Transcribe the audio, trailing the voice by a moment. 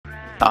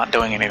Not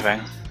doing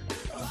anything.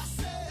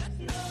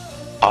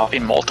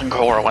 Popping molten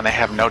core when they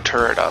have no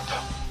turret up.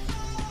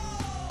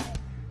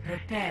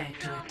 Prepare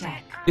to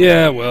attack.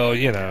 Yeah, well,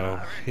 you know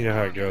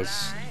how it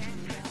goes.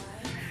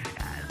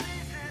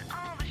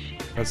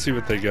 Let's see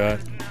what they got.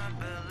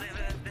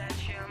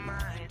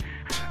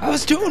 I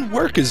was doing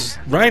work as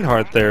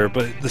Reinhardt there,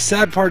 but the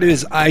sad part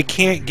is I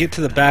can't get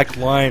to the back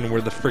line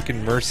where the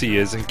frickin' Mercy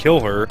is and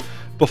kill her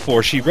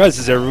before she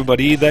reses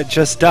everybody that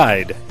just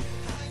died.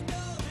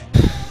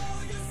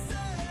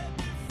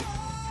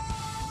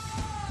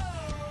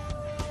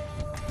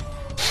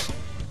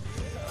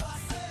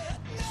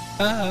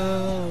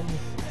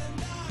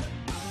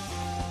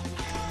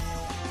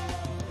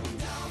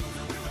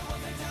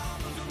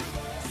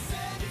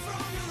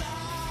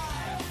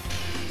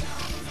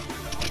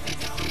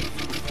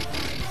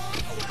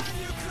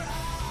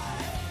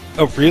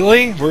 Oh,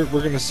 really? We're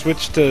gonna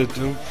switch to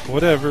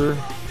whatever.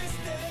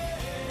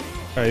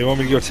 Alright, you want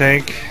me to go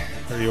tank?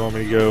 Or you want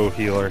me to go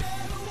healer?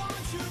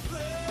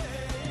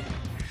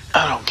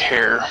 I don't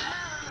care.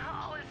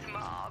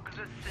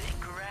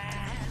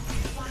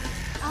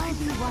 I'll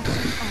be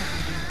watching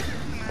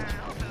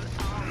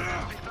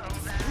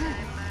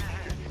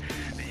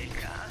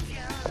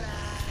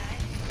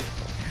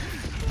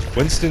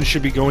Winston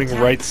should be going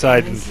right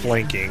side and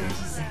flanking.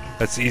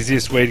 That's the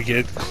easiest way to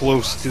get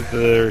close to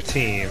their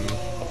team.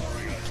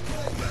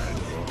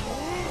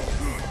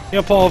 You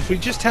know, Paul, if we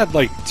just had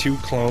like 2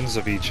 clones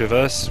of each of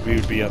us, we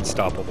would be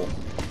unstoppable.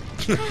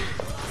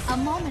 a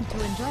moment to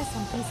enjoy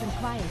some peace and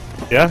quiet.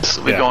 Yeah? This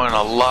would be Yeah. going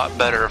a lot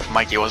better if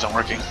Mikey wasn't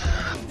working.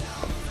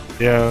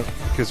 Yeah,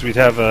 because we'd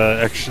have an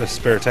extra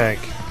spare tank.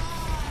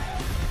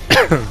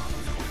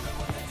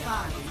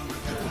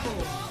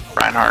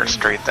 Reinhardt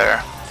straight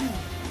there.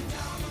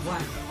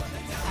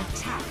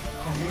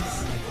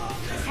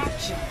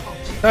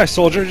 Nice,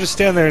 soldier, just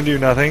stand there and do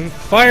nothing.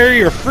 Fire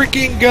your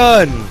freaking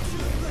gun!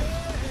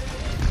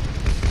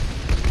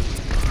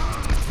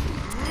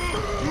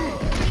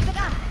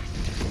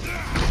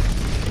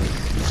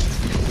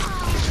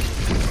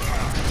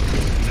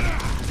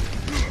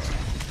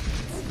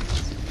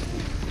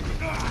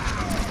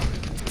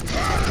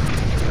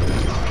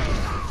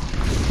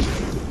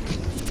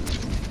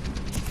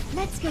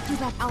 Let's get you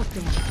back out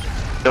there.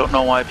 Don't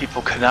know why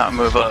people could not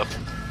move up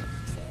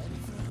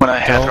when I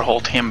had Don't. their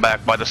whole team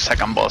back by the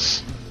second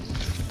bus.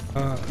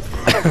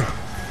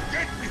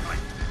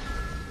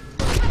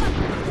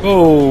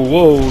 Whoa,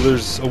 whoa,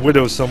 there's a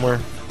widow somewhere.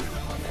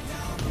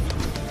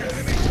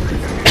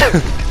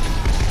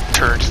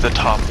 Turret to the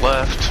top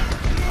left.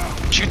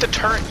 Shoot the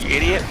turret, you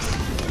idiot!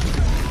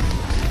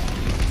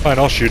 Fine,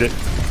 I'll shoot it.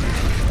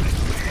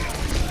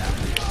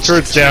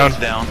 Turret's Shield's down.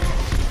 down.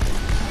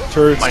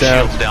 Turret's My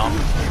down. shield's down.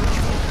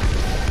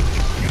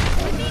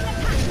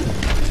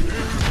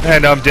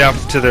 And I'm down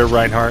to their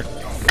Reinhardt.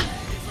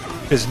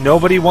 Because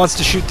nobody wants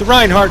to shoot the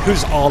Reinhardt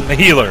who's on the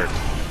healer.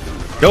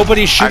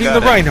 Nobody's shooting got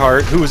the it.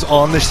 Reinhardt who's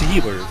on the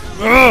healer.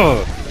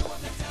 Ugh!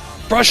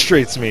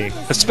 Frustrates me.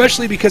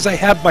 Especially because I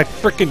have my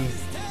frickin'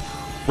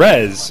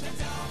 res.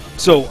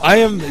 So I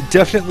am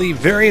definitely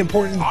very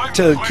important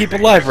to keep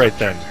alive right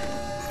then.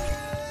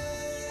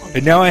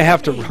 And now I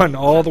have to run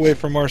all the way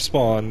from our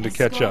spawn to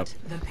catch up.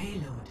 The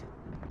payload.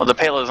 Well, the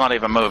payload's not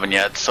even moving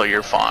yet, so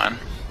you're fine.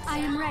 I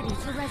am ready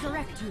to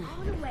resurrect you.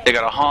 They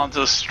got a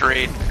Hanzo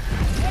straight,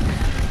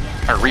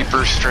 a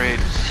Reaper straight.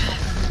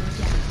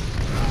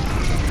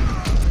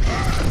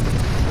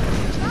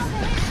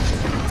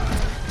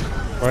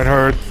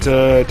 Reinhardt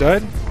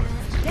died?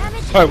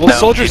 Alright, well, No,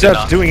 soldiers he did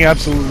have not. doing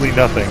absolutely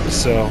nothing,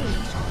 so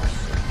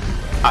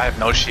I have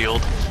no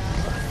shield.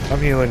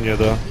 I'm healing you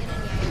though.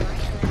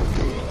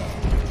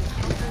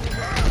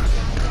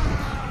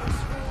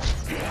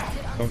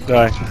 Don't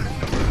die.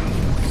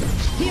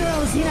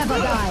 Heroes never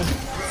die.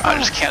 I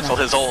just canceled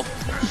his ult.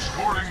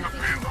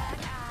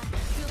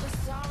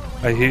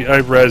 I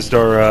rezzed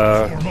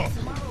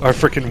our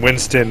frickin'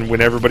 Winston when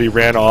everybody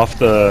ran off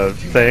the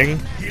thing.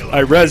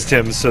 I rezzed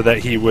him so that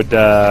he would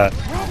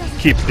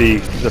keep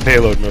the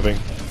payload moving.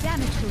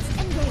 Damage boost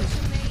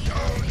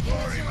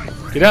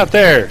engaged. Get out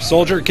there,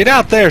 soldier! Get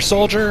out there,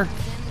 soldier!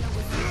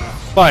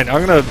 Fine,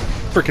 I'm gonna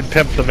frickin'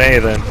 pimp the Mei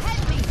then.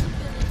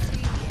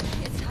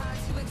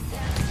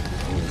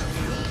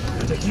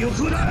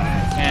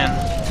 And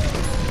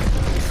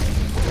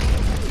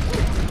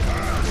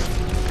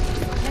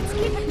Let's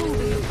keep it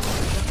moving.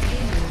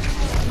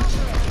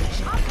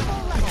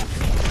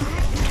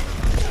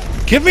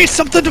 Give me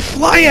something to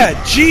fly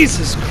at!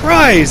 Jesus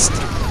Christ!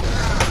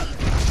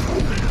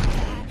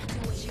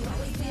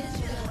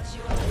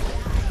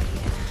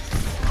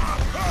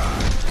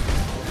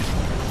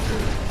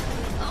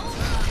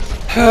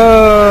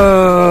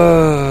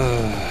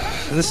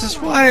 This is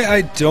why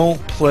I don't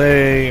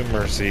play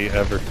Mercy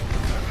ever.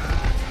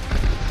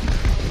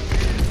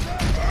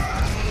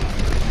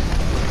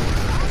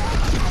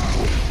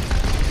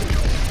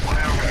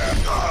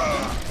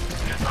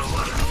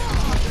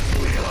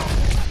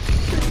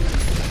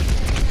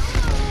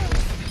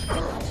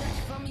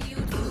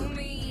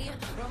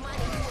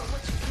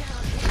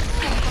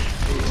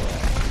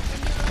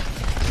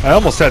 I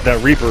almost had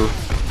that Reaper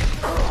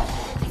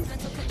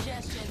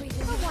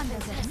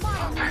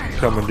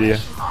coming to you.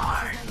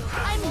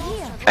 I'm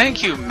here.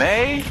 Thank you,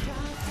 May.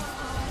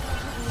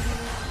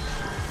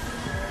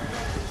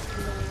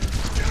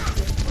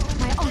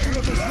 My ultimate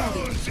is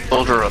ready.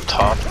 Soldier up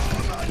top.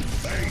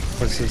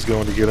 Winston's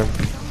going to get him.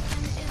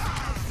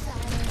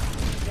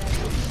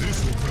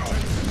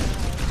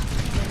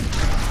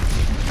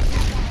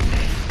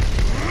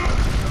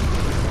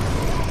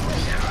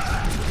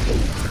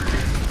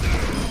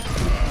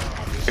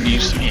 Could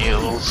use some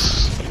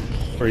heals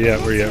Where you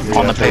at? Where you at? Where you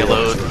on the at? There you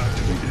go. payload.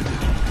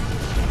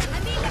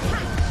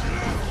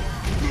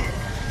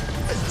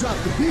 Drop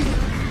the beat.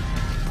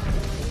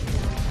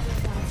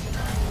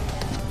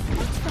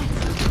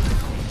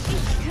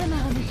 Ich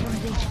kümmere mich um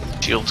dich.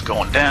 Shield's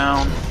going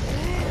down.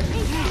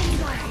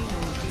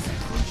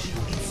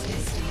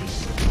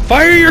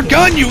 Fire your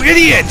gun, you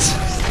idiot!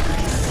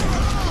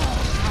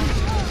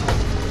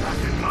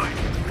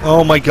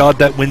 Oh my god,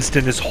 that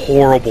Winston is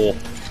horrible.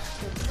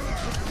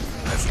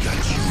 I've got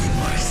you in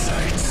my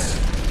sights.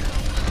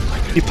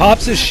 He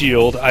pops his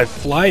shield, I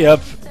fly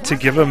up to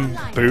give him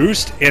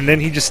boost, and then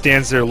he just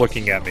stands there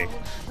looking at me.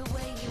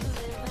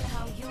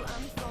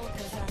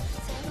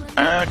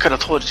 I could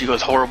have told you he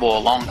was horrible a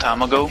long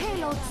time ago.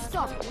 Payload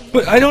stop.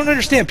 But I don't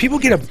understand. People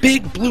get a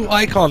big blue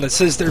icon that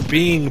says they're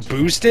being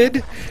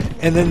boosted,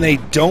 and then they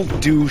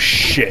don't do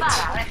shit.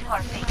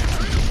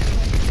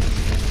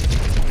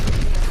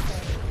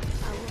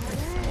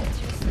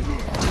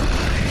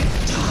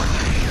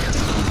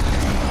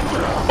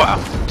 Wow,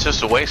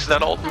 just a waste of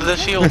that ult into the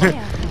shield.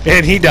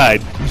 And he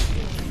died.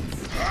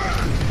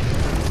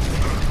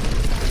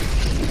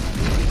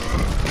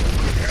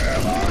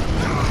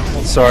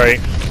 Oh, sorry,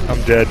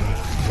 I'm dead.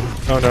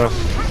 Oh no,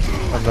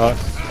 I'm not.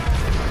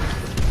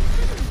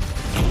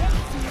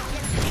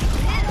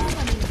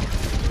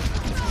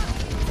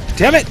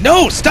 Damn it!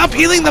 No! Stop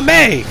healing the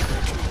May!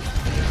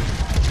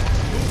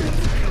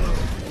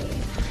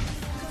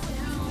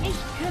 Ich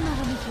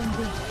kümmere mich um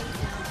dich.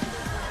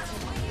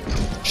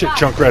 Shit,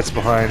 Junkrat's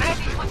behind.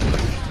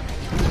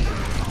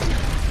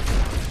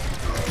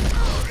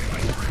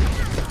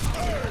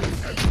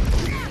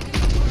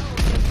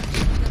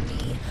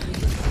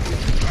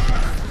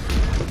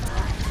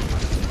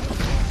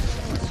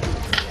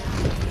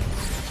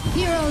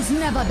 Heroes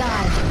never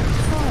die.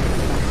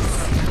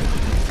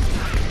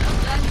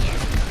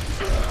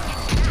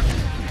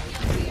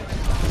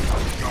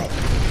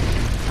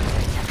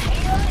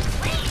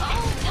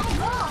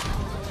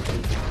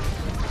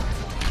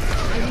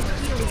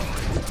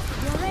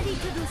 You're ready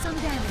to do some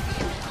damage.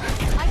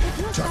 I could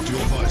use Drop some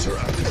your help. visor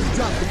after you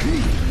drop the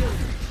beat.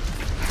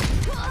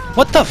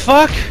 What the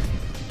fuck?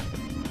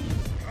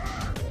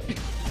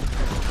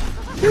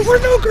 There were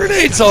no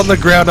grenades on the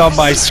ground on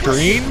my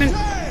screen.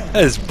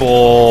 That is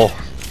bull.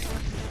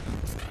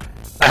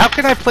 How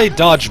can I play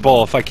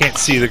dodgeball if I can't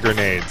see the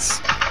grenades?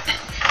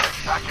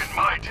 Back in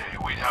my day,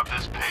 we'd have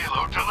this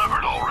payload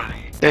delivered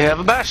already. They have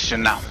a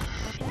bastion now.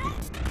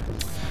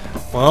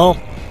 Well,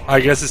 I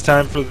guess it's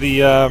time for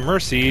the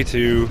Mercy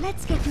to...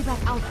 Let's get you back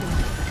out there.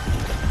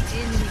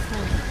 Enemy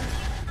foe.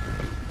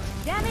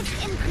 Damage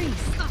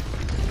increase.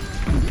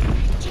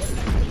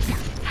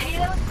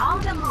 Payload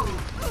on the move.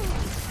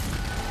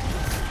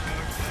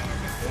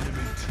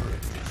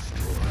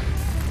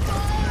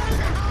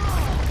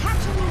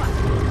 Catching you up.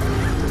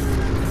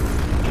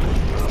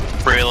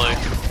 Really?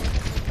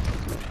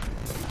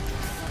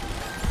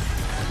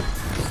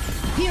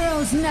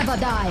 Heroes never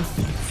die.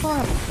 For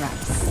a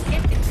price.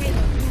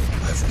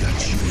 I've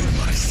got you in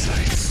my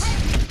sights.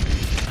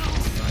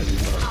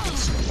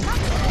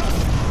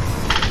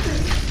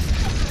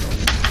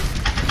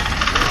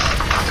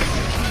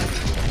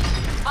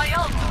 My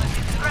ultimate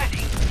is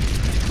ready.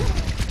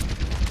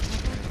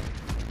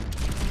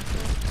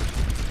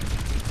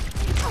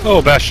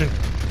 Oh, Bastion.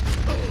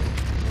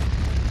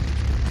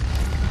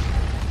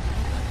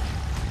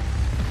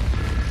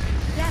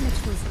 Damage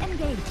was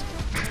engaged.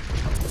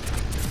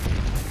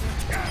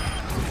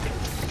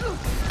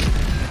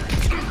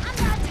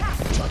 Under attack.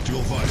 Drop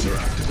your visor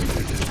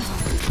activated.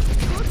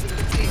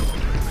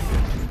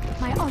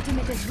 My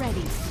ultimate is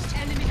ready.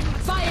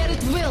 Fire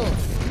at will.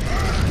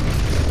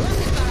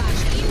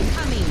 Barrage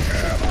incoming.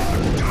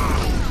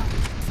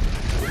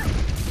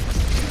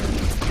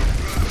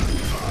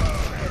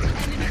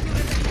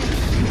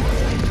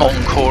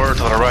 Molten core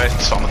to the right,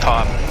 it's on the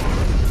top.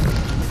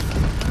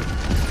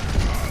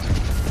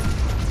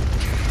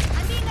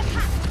 I'm being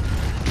attacked.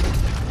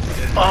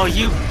 Oh,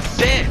 you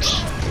bitch!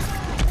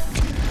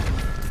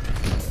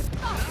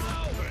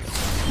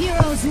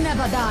 Heroes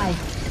never die.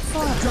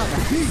 For a Drop the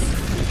beat.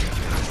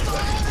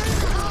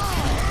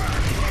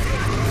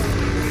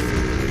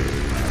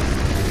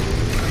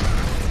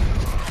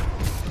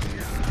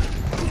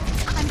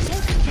 I'm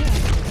taking care.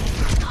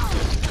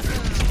 Powered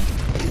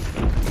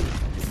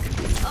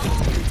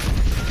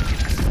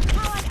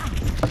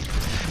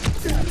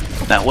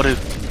up. That would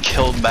have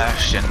killed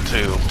Bastion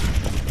too.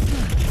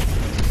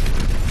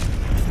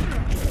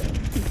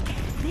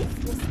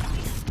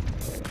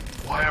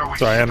 Why are we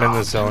Sorry, I'm in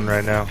the stopped? zone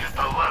right now. Get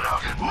the lead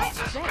out and move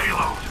this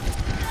payload.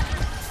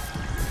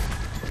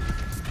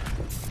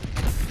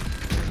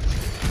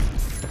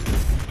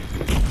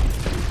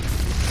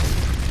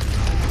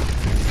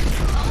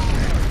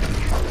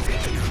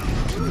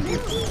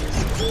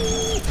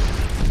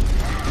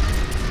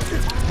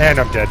 And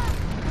I'm dead.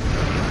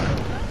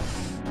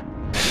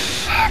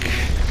 Fuck.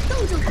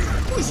 动住，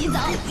不洗澡。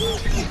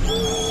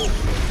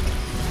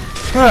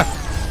Huh.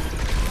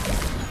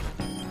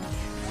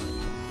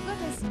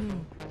 Gottes me.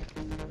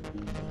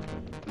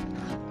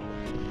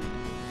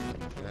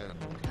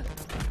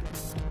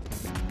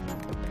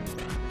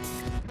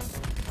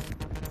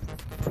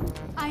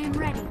 I am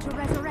ready to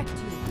resurrect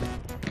you.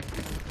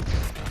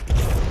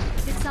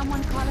 Did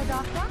someone call a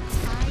doctor?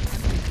 I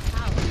am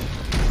empowered.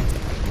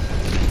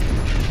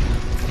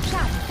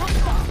 Shout,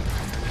 that's all.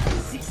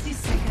 60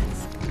 seconds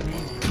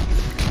remaining.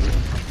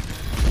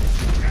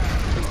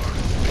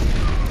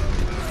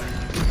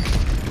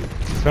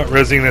 Not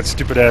resing that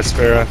stupid ass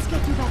Pharah. Let's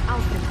get you back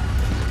out there.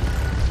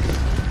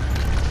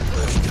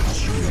 I've got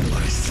you in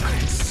my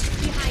sights.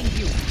 Behind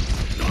you.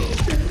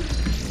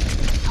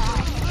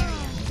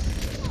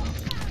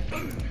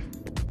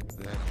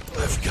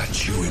 I've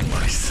got you in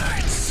my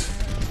sights.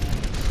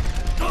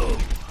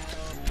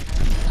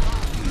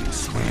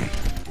 Sweet.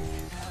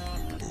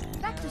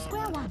 Back to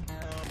square one.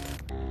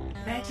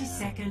 30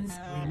 seconds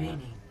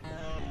remaining.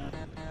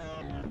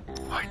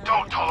 I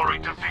don't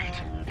tolerate defeat.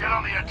 Get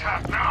on the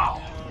attack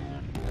now.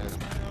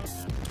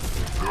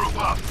 Group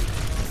up.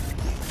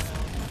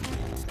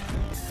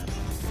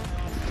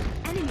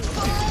 Enemy.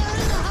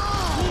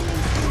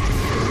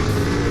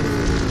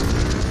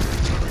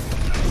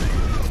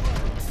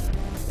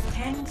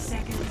 10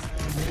 seconds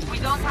remaining. We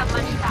don't have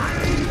much time.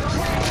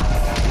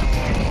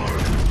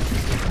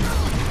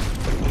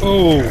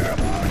 Oh.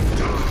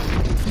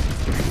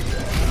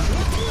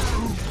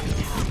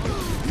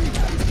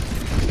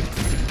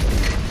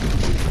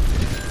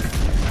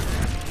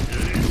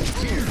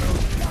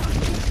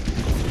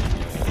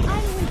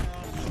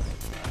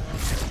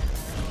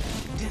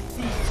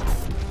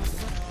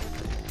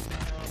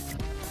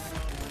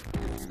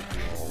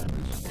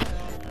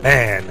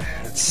 Man,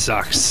 that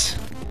sucks.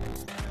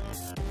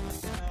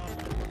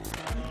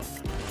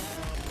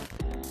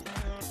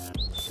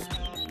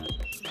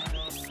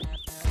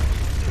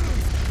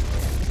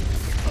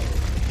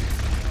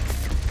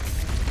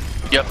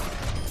 Yep.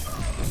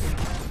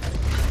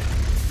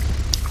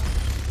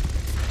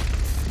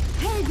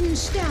 Helden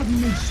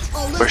sterben nicht.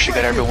 Where she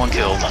got everyone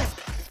killed.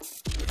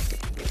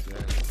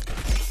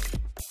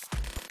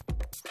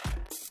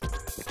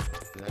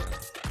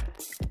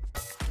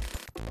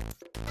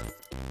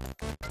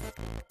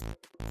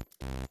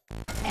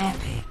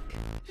 Epic.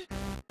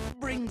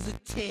 Brings a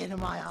tear to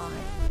my eye.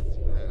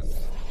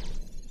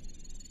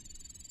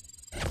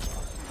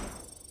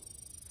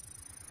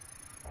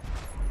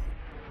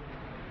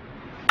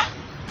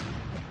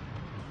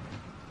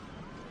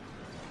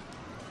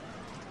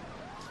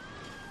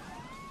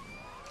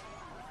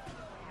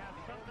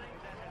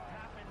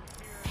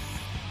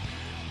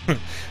 Hmm.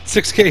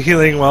 6k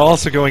healing while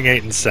also going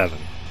 8 and 7.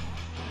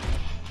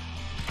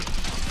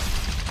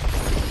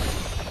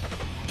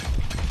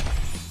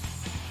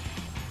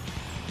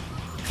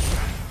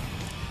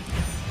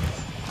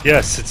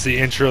 Yes, it's the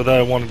intro that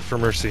I wanted for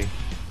Mercy.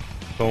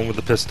 Going with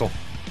the pistol.